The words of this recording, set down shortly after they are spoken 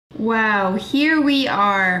Wow, here we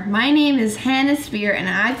are. My name is Hannah Spear and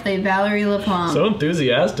I play Valerie Lapomme. So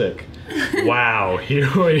enthusiastic. Wow, here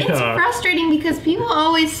we It's are. frustrating because people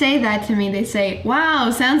always say that to me. They say,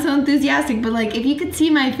 wow, sounds so enthusiastic, but like if you could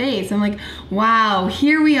see my face, I'm like, wow,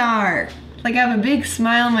 here we are. Like I have a big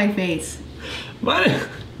smile on my face.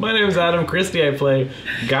 My name is Adam Christie. I play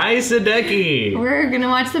Guy Sadecki. We're gonna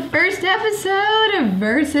watch the first episode of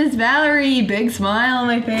Versus Valerie. Big smile on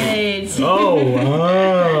my face. Oh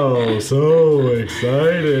wow, so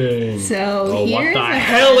exciting. So what here's the a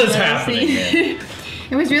hell is photo happening scene. here?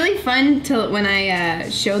 It was really fun when I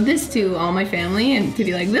showed this to all my family and to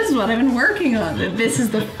be like, this is what I've been working on. That this is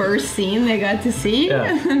the first scene they got to see.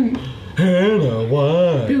 Yeah. Hannah,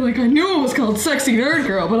 why? They're like, I knew it was called Sexy Nerd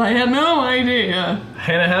Girl, but I had no idea.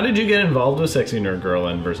 Hannah, how did you get involved with Sexy Nerd Girl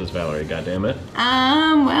and Versus Valerie? Goddammit.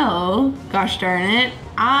 Well, gosh darn it.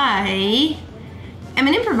 I am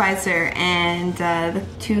an improviser, and the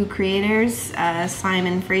two creators,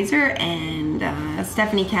 Simon Fraser and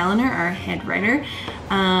Stephanie Kaliner, our head writer,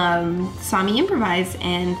 saw me improvise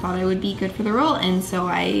and thought I would be good for the role, and so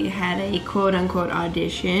I had a quote-unquote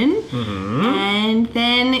audition, and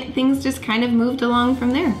then things just kind of moved along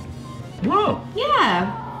from there. Whoa.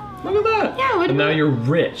 Yeah. Look at that. Yeah. And now you're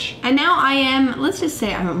rich. And now I am, let's just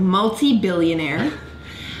say I'm a multi-billionaire.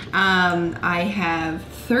 I have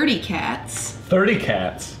 30 cats. 30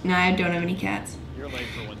 cats. No, I don't have any cats.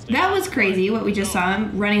 That was crazy what we just saw,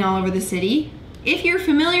 him running all over the city. If you're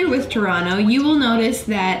familiar with Toronto, you will notice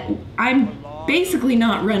that I'm basically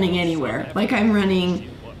not running anywhere. Like I'm running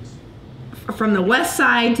from the west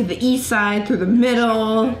side to the east side, through the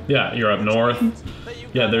middle. Yeah, you're up north.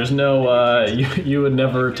 Yeah, there's no, you would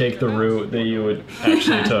never take the route that you would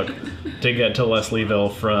actually took to get to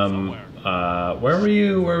Leslieville from, where were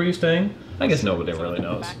you staying? I guess nobody really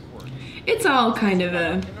knows. It's all kind of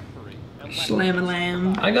a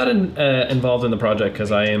shlam-a-lam. I got involved in the project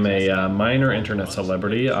because I am a minor internet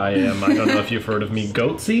celebrity. I don't know if you've heard of me,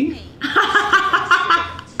 Goatsy.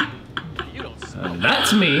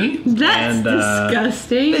 That's me. That's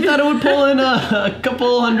disgusting. They thought it would pull in a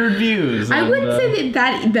couple hundred views. I wouldn't say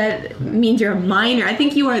that means you're a minor. I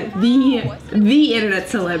think you are the internet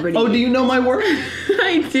celebrity. Oh, do you know my work?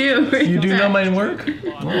 I do. You do know my work?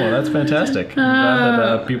 Oh, that's fantastic. I'm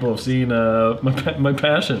glad that people have seen my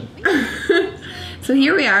passion. So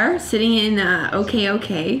here we are, sitting in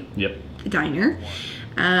OK, Yep. the diner.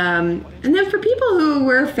 And then for people who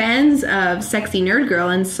were fans of Sexy Nerd Girl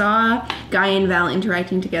and saw Guy and Val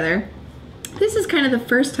interacting together, this is kind of the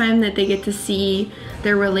first time that they get to see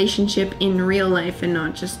their relationship in real life and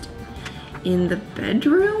not just in the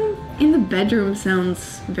bedroom. In the bedroom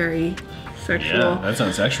sounds very sexual. Yeah, that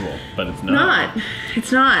sounds sexual, but it's not.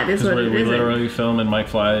 It's not. It's what we it is. literally film in Mike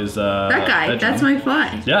Fly's that guy. bedroom. That's Mike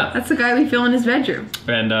Fly. Yeah. That's the guy we film in his bedroom.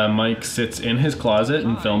 And Mike sits in his closet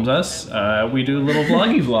and films us. We do little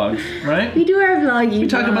vloggy vlogs, right? We do our vloggy. We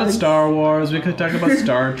talk about Star Wars. We could talk about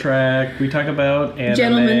Star Trek. We talk about anime.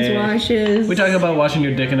 Gentlemen's washes. We talk about washing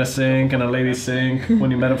your dick in a sink, in a lady's sink, when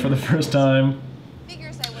you met it for the first time.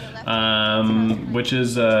 Which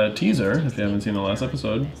is a teaser, if you haven't seen the last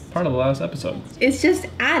episode. Part of the last episode. It's just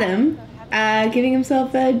Adam giving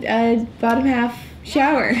himself a bottom half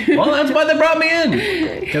shower. Well, that's why they brought me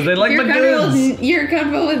in. Because they like my goods. You're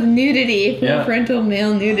comfortable with nudity, full frontal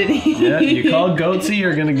male nudity. Yeah, you call Goatsy,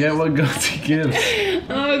 you're going to get what Goatsy gives.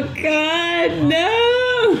 Oh, God,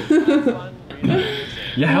 no.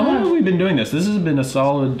 Yeah, how long have we been doing this? This has been a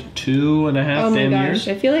solid 2.5 damn years.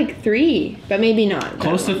 I feel like 3, but maybe not.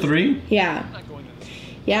 Close to 3? Yeah.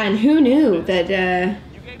 Yeah, and who knew that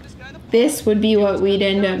this would be what we'd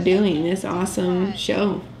end up doing, this awesome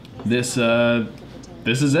show. This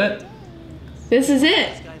is it. This is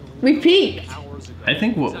it. We peaked. I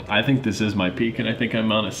think this is my peak, and I think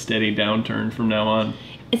I'm on a steady downturn from now on.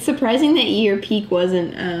 It's surprising that your peak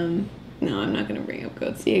wasn't, no, I'm not going to bring up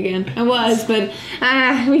Goatsy again. I was, but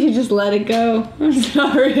we should just let it go. I'm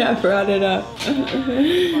sorry I brought it up.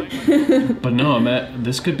 But no,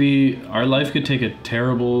 this could be, our life could take a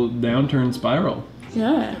terrible downturn spiral.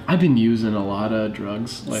 Yeah. I've been using a lot of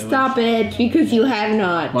drugs lately. Stop it, because you have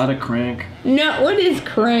not. A lot of crank. No, what is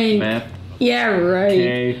crank? Meth. Yeah, right.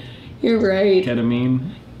 K. You're right.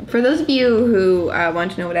 Ketamine. For those of you who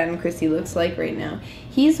want to know what Adam Christie looks like right now,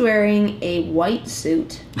 he's wearing a white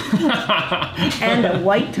suit and a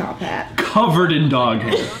white top hat. Covered in dog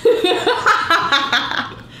hair.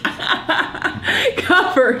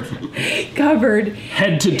 Covered.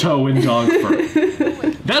 Head to toe in dog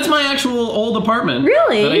fur. That's my actual old apartment.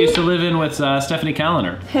 Really? That I used to live in with Stephanie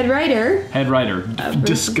Kaliner. Head writer. Head writer.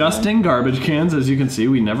 Disgusting garbage cans, as you can see.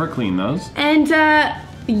 We never clean those. And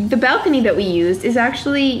the balcony that we used is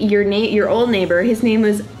actually your old neighbor. His name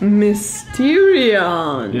was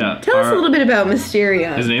Mysterion. Yeah. Tell us a little bit about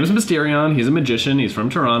Mysterion. His name is Mysterion. He's a magician. He's from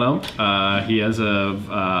Toronto. He has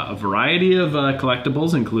a variety of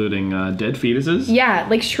collectibles, including dead fetuses. Yeah,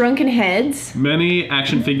 like shrunken heads. Many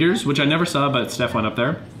action figures, which I never saw, but Steph went up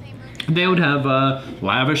there. They would have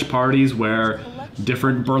lavish parties where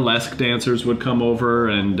different burlesque dancers would come over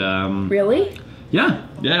and... Really? Yeah,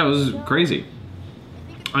 it was crazy.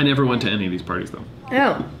 I never went to any of these parties, though.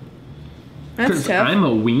 Oh. That's tough. I'm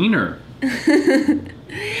a wiener.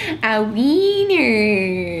 A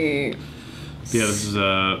wiener. Yeah,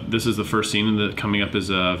 this is the first scene that coming up is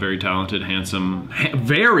a very talented,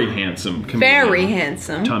 very handsome comedian. Very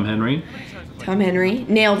handsome. Tom Henry. Tom Henry.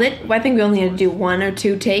 Nailed it. Well, I think we only had to do 1 or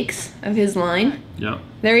 2 takes of his line. Yeah.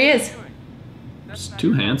 There he is. It's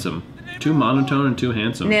too handsome. Too monotone and too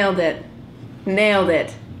handsome. Nailed it. Nailed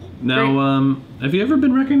it. Now, have you ever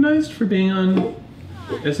been recognized for being on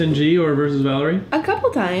SNG or Versus Valerie? A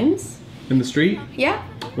couple times. In the street? Yeah.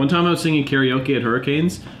 One time I was singing karaoke at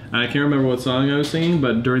Hurricanes, and I can't remember what song I was singing,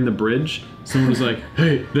 but during the bridge, someone was like,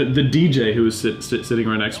 hey, the DJ who was sitting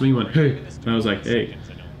right next to me went, hey, and I was like, hey.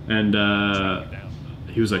 And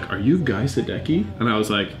he was like, are you Guy Sadecki? And I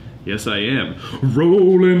was like, yes, I am.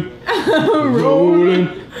 Rolling,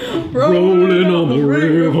 rolling on the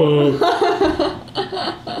river.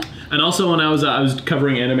 And also when I was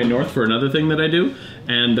covering Anime North for another thing that I do,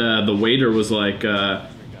 and the waiter was like,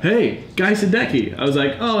 hey, Guy Sadecki. I was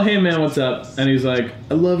like, oh, hey man, what's up? And he's like,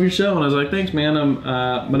 I love your show. And I was like, thanks man,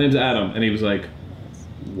 my name's Adam. And he was like,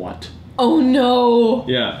 what? Oh no.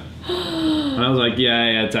 Yeah. And I was like,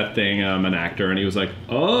 yeah, it's that thing, I'm an actor. And he was like,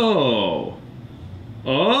 oh,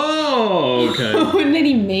 okay. And then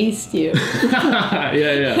he maced you.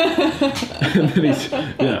 Yeah. And then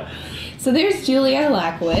yeah. So there's Julia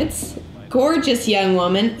Lackowitz, gorgeous young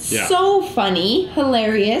woman, Yeah. so funny,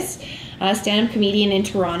 hilarious, stand-up comedian in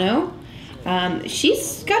Toronto.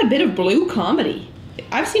 She's got a bit of blue comedy.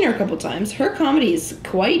 I've seen her a couple times. Her comedy is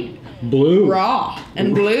quite Blue. raw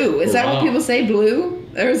and blue. Is that what Raw. people say, blue?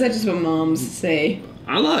 Or is that just what moms say?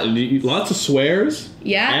 I lots of swears.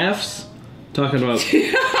 Yeah. F's. Talking about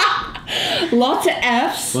Lots of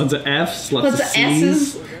F's. lots of F's, lots of C's.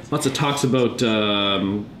 S's. Lots of talks about,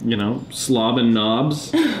 slob and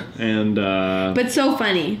knobs, and But so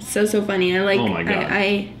funny, so funny. I like. Oh my God.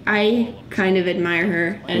 I kind of admire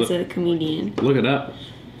her as a comedian. look it up.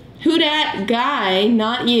 Who dat guy?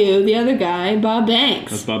 Not you, the other guy, Bob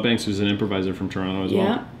Banks. That's Bob Banks, who's an improviser from Toronto as Yeah.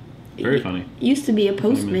 well. Very funny. Used to be a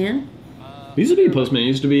postman. He used to be a postman. He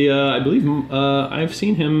used to be, I believe, I've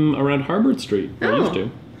seen him around Harbord Street. I used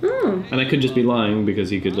to. Oh. And I could just be lying because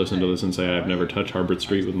he could listen to this and say I've never touched Harbord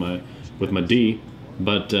Street with my D.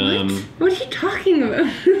 But What are you talking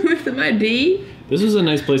about? With my D? this is a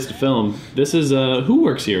nice place to film. This is who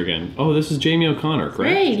works here again? Oh, this is Jamie O'Connor,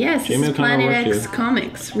 correct? Right, yes. Jamie This is O'Connor Planet worked X here.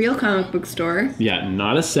 Comics, real comic book store. Yeah,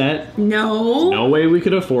 not a set. No. No way we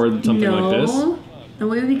could afford something like this. No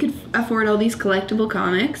way we could afford all these collectible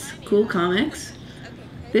comics, cool comics.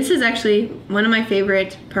 This is actually one of my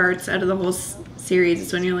favorite parts out of the whole series.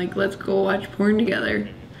 Is when you're like, let's go watch porn together.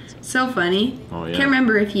 So funny. Oh, yeah. Can't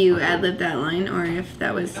remember if you ad-libbed that line or if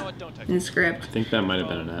that was in the script. I think that might have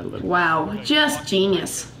been an ad-lib. Wow, just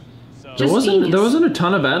genius. There wasn't a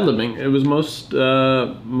ton of ad-libbing. It was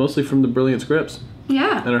mostly from the brilliant scripts.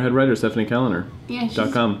 Yeah. And our head writer, Stephanie Kaliner. Yeah.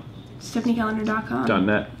 she's .com. StephanieCalendar.com.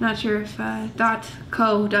 .net. Not sure if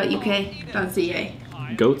 .co.uk.ca.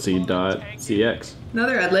 Goatsy.cx.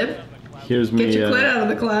 Another ad-lib. Here's me. Get your clit out of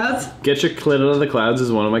the clouds. Get your clit out of the clouds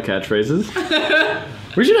is one of my catchphrases.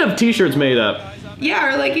 We should have t-shirts made up.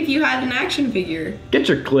 Yeah, or like if you had an action figure. Get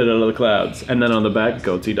your clit out of the clouds. And then on the back,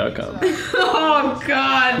 goatsy.com. Oh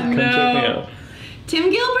God, Come no. check me out. Tim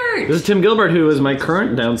Gilbert. This is Tim Gilbert, who is my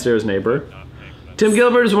current downstairs neighbor. Tim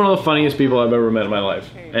Gilbert is one of the funniest people I've ever met in my life.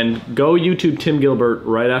 And go YouTube Tim Gilbert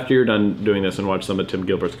right after you're done doing this and watch some of Tim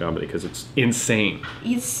Gilbert's comedy, because it's insane.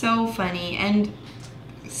 He's so funny and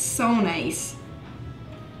so nice.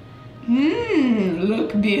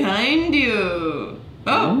 Look behind you.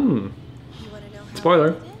 Oh.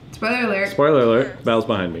 Spoiler. Spoiler alert. Spoiler alert. Val's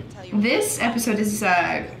behind me. This episode is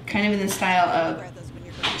kind of in the style of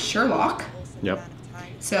Sherlock. Yep.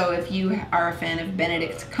 So if you are a fan of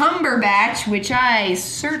Benedict Cumberbatch, which I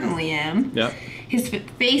certainly am, Yep. his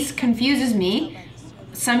face confuses me.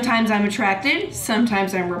 Sometimes I'm attracted,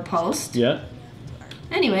 sometimes I'm repulsed. Yeah.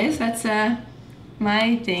 Anyways, that's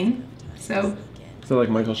my thing. So Like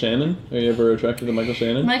Michael Shannon? Are you ever attracted to Michael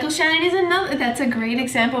Shannon? Michael Shannon is that's a great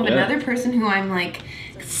example of Yeah. another person who I'm like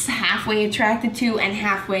halfway attracted to and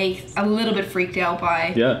halfway a little bit freaked out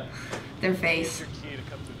by Yeah. their face.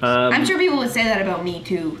 I'm sure people would say that about me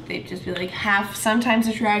too. They'd just be like sometimes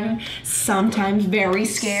attracted, sometimes very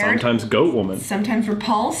scared, Sometimes goat woman. sometimes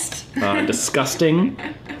repulsed, Disgusting.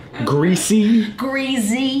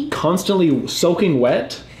 Greasy. Constantly soaking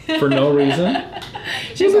wet for no reason.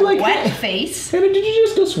 She's a wet face. Hannah, did you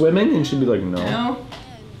just go swimming? And she'd be like, no. No.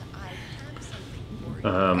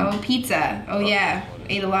 Oh, pizza. Oh, yeah.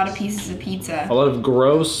 Ate a lot of pieces of pizza. A lot of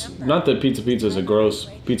gross, not that Pizza is a gross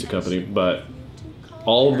pizza company, but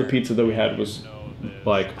all of the pizza that we had was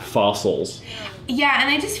like fossils. Yeah, and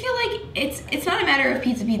I just feel like it's not a matter of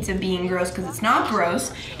pizza being gross, because it's not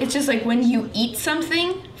gross. It's just like when you eat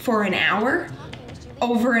something for an hour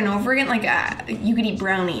over and over again, like you could eat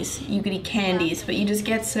brownies, you could eat candies, but you just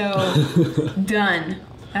get so done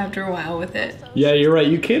after a while with it. Yeah, you're right.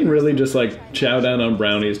 You can really just like chow down on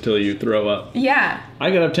brownies till you throw up. Yeah. I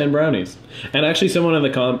could have 10 brownies. And actually someone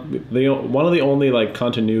in one of the only like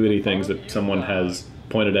continuity things that someone has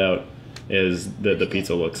pointed out is that the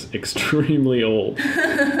pizza looks extremely old. Which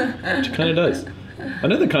it kind of does.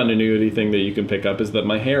 Another continuity thing that you can pick up is that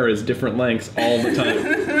my hair is different lengths all the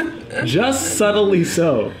time. Just subtly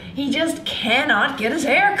so. He just cannot get his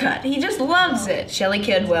hair cut. He just loves it. Shelley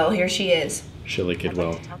Kidwell, here she is. Shelley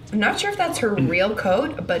Kidwell. I'm not sure if that's her real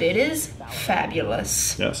coat, but it is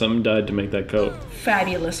fabulous. Yeah, someone died to make that coat.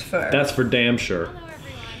 Fabulous fur. That's for damn sure.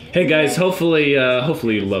 Hey guys, hopefully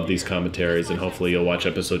you love these commentaries, and hopefully you'll watch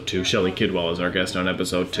episode 2. Shelley Kidwell is our guest on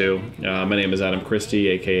episode 2. My name is Adam Christie,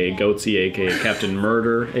 aka Goatsy, aka Captain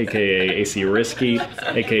Murder, aka AC Risky,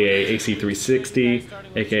 aka AC360,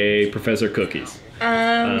 aka Professor Cookies.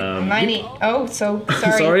 Oh, so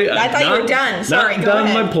sorry. Sorry, I thought you were done. Sorry, go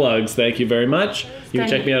ahead. Done my plugs. Thank you very much. You can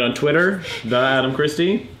check me out on Twitter, the Adam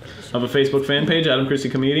Christie. I have a Facebook fan page, Adam Christie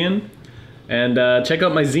Comedian. And check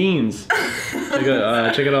out my zines.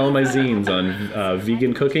 Check out all my zines on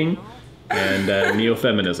vegan cooking and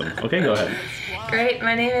neo-feminism. Okay, go ahead. Great.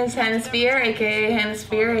 My name is Hannah Spear, aka Hannah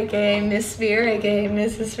Spear, aka Miss Spear, aka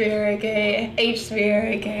Mrs. Spear, aka H Spear,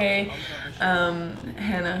 aka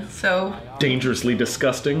Hannah. So dangerously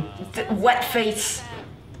disgusting. Wet face.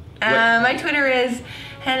 My Twitter is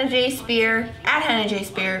Hannah J Spear, at Hannah J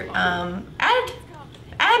Spear. Add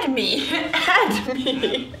me. Add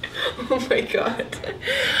me. Oh my god.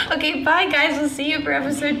 Okay, bye guys. We'll see you for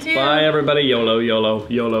episode 2. Bye everybody. YOLO, YOLO,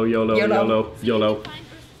 YOLO, YOLO, YOLO, YOLO.